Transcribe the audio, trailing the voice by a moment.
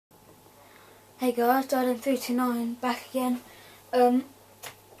Hey guys, Died329 back again.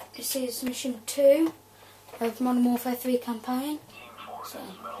 This is mission 2 of Modern Warfare 3 campaign. So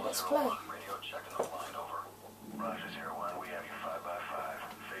let's play.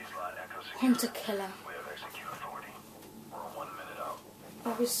 Hunter Killer.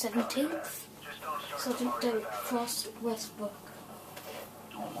 August 17th. Sergeant Derek Frost, Westbrook.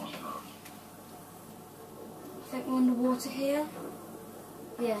 I think we're underwater here.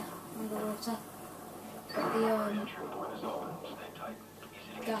 Yeah, underwater. Got the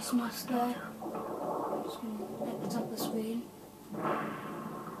gas mask there. Just at the top of the screen.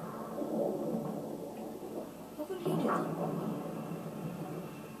 What would he do then?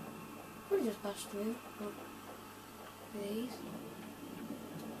 Probably just pass through. But with these.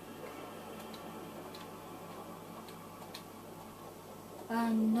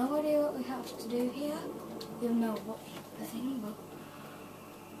 No idea what we have to do here. Even though I've watched the thing, but.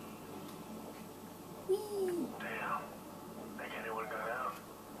 Damn. They can't do what got down.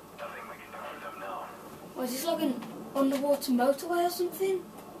 Nothing we can do for them now. Or is this like an underwater motorway or something?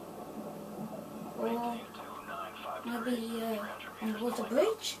 Or maybe underwater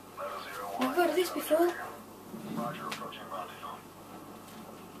bridge? I've heard of this before. Roger, approaching rendezvous.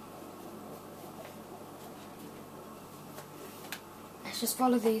 Let's just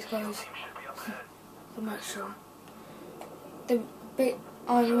follow these guys. I'm not sure. The bit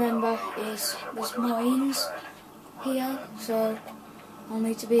I remember is there's mines here, so I'll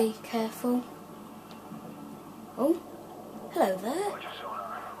need to be careful. Oh, hello there. Watch your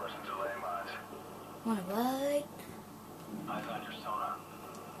sonar. Listen to landmines. Wanna ride? Eyes on your sonar.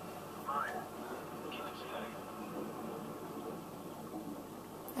 Mine. Keep it steady.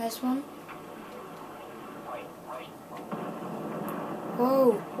 There's one. Right.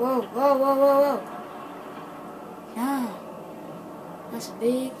 Whoa, whoa, whoa, whoa, whoa, whoa. No. That's a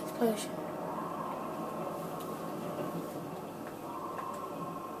big explosion.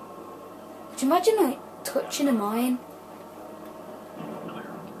 Could you imagine like touching a mine?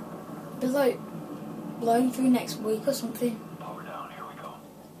 It'd be like blowing through next week or something. Power down. Here we go.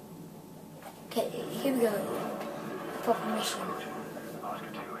 Okay, here we go. Proper mission.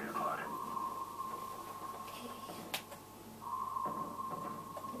 Oscar 2, 8 o'clock.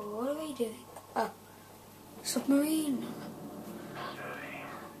 What are we doing? Oh, submarine. Steady.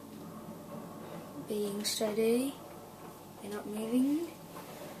 Being steady. You're not moving.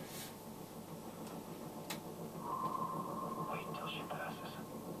 Wait till she passes.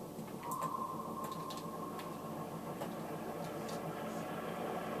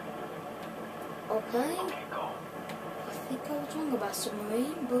 Okay. Okay, go. I think I was wrong about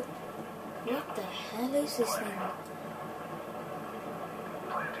submarine, but what the hell is this thing?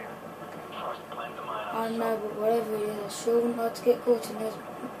 Planting. Frost plant the mine I on know, but whatever it is, I sure wouldn't like to get caught in those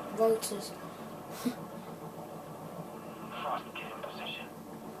rotors. Frost, get in position.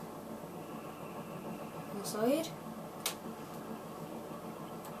 Inside.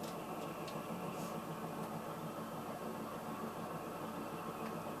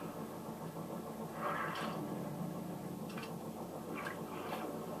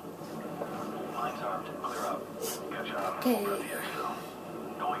 Mine's armed. Clear up. Good job. Okay.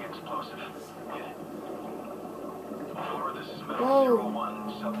 Going explosive. Hit it. Over, this is Metal Whoa.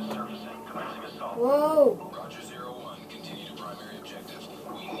 01. Sub is surfacing. Commencing assault. Whoa! Roger 01. Continue to primary objective.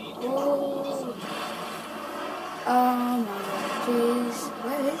 We need Whoa! Oh my god, jeez.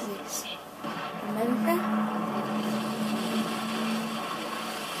 Where is this? America?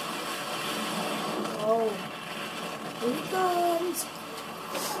 Whoa. Here he comes!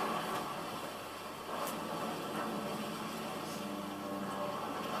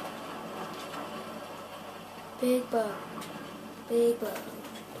 Big boat. Big boat.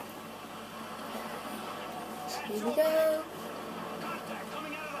 Here we go. contact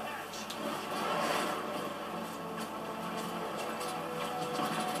coming out of the hatch.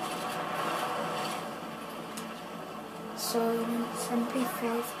 Silence MP5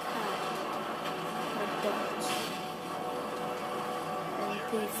 cat. A dot.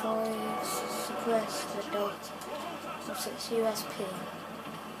 MP5 suppressed a dot. What's its USP?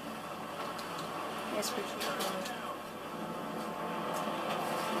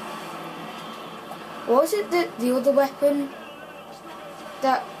 What was it that the other weapon,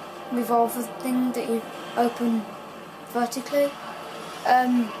 that revolver thing that you open vertically,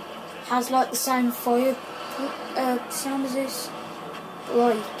 has like the same fire sound as this?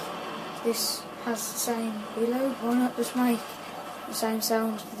 Like, this has the same reload. Why not just make the same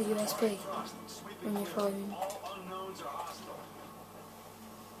sound for the USP when you're firing? All unknowns are hostile.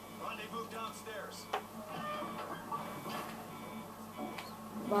 Rendezvous downstairs.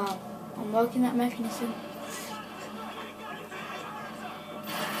 Wow, I'm working that mechanism.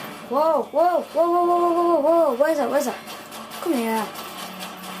 Whoa, whoa, whoa, whoa, whoa, whoa, whoa, whoa, where's that, where's that? Come here.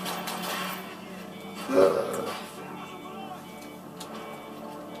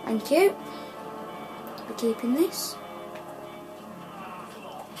 Thank you for keeping this.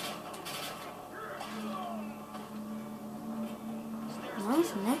 Now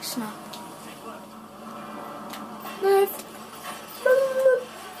for next snap. Left.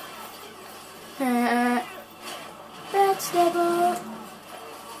 Backstabber.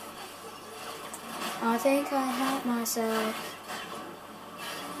 I think I helped myself.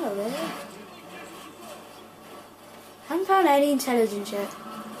 Oh really? I haven't found any intelligence yet.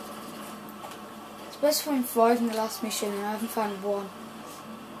 It's supposed to find 5 in the last mission and I haven't found 1.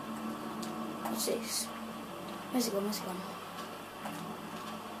 What's this? Where's it gone? Where's it gone?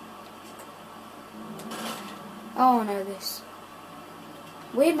 Oh, I know this.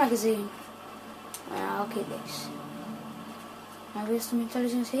 Weird magazine. I'll keep this. Maybe there's some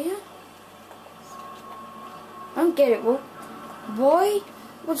intelligence here? I don't get it. Well, why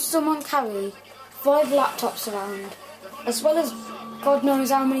would someone carry 5 laptops around? As well as God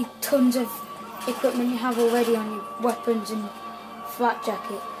knows how many tons of equipment you have already on your weapons and flat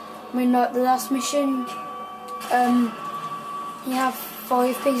jacket. I mean, like the last mission, you have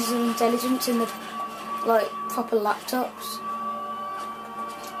 5 pieces of intelligence in the like proper laptops.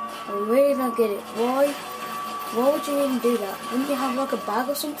 I really don't get it. Why would you even do that? Wouldn't you have like a bag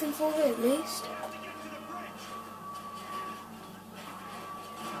or something for it at least?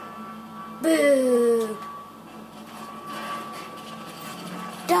 Boo!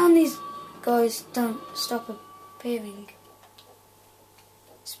 Damn, these guys don't stop appearing.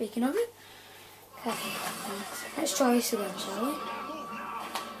 Speaking of it, okay, let's try this again, shall we?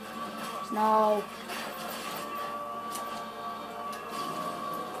 No.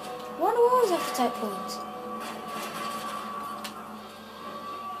 Why do I always have to take points?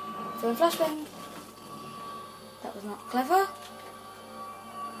 Throwing flashbang. That was not clever.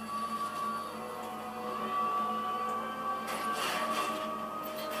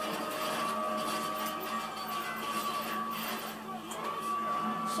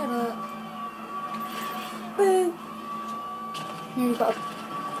 Shut up. Boom. Nearly got a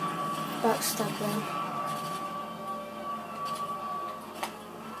backstab then.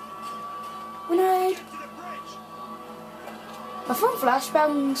 Grenade. I find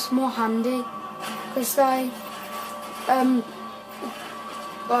flashbangs more handy because they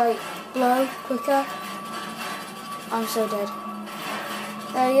like blow quicker. I'm so dead.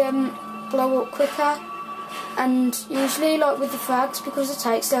 They blow up quicker, and usually like with the frags, because it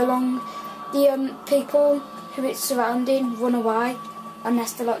takes so long, the people who it's surrounding run away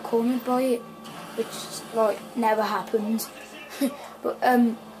unless they're like cornered by it, which like never happens. But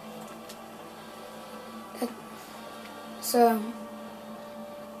so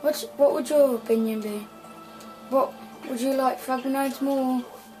what would your opinion be? What would you like, frag grenades more,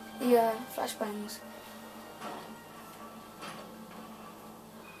 the flashbangs?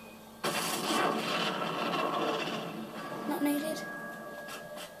 Not needed.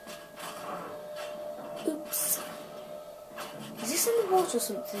 Oops. Is this in the water or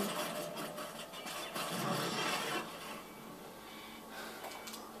something?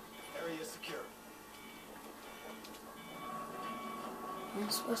 Area secure. I'm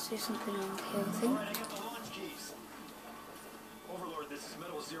supposed to do something on here, I think. Alright, I got the launch keys. Overlord, this is mw3.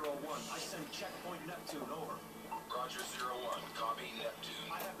 I send checkpoint Neptune, over. Roger, 01. Copy, Neptune.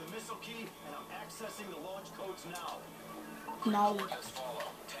 I have the missile key, and I'm accessing the launch codes now. No. As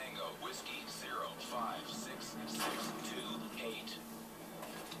follow. Tango, Whiskey, 056628.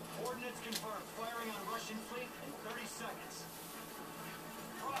 Coordinates confirmed. Firing on Russian fleet in 30 seconds.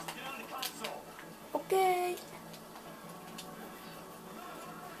 Frost, get on the console. Okay.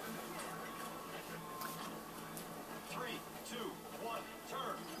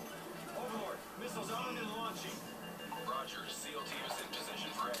 Missiles armed and launching. Roger. SEAL team is in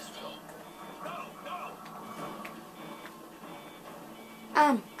position for exfil. Go! Go!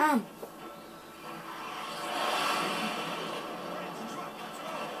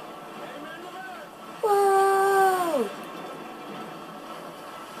 Whoa!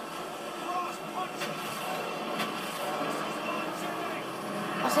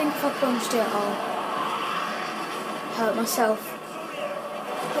 I think if I punched it, I'll hurt myself.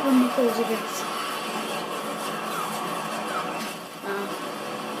 Put my nipples a bit.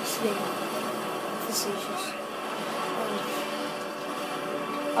 Sleep. Facetious.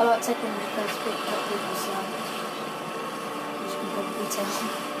 I like taking the first bit of people's as you can probably tell.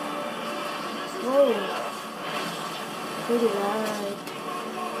 Whoa. Pretty loud.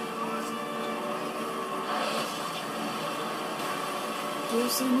 You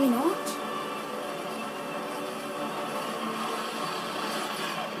see me not?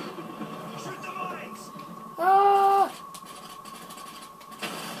 Shoot the mines! Ah!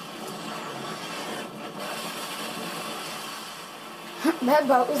 That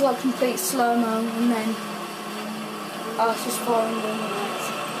boat was like complete slow-mo, and then I was just falling down the lights.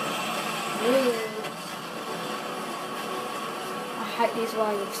 I hate these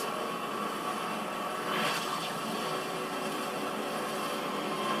waves.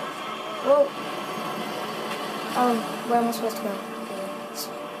 Whoa! Oh, where am I supposed to go?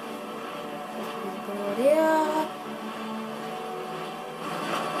 Here.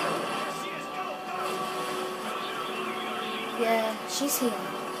 Yeah, she's here.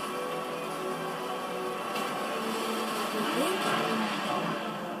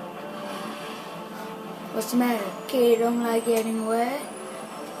 What's the matter? Okay, you don't like getting wet?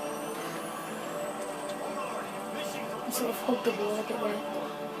 I sort of hugged the wall a bit there.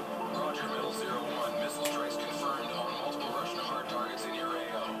 Roger, Middle 01. Missile strikes confirmed on multiple Russian hard targets in your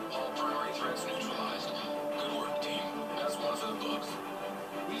AO. All primary threats neutralized. Good work, team. That's one for the books.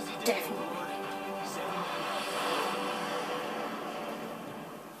 Definitely.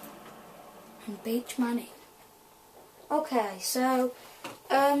 And beach money. Okay, so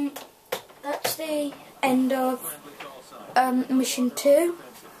that's the end of mission 2.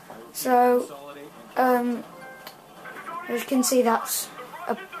 So as you can see, that's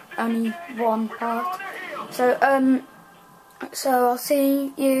only one part. So so I'll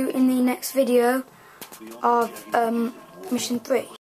see you in the next video of mission 3.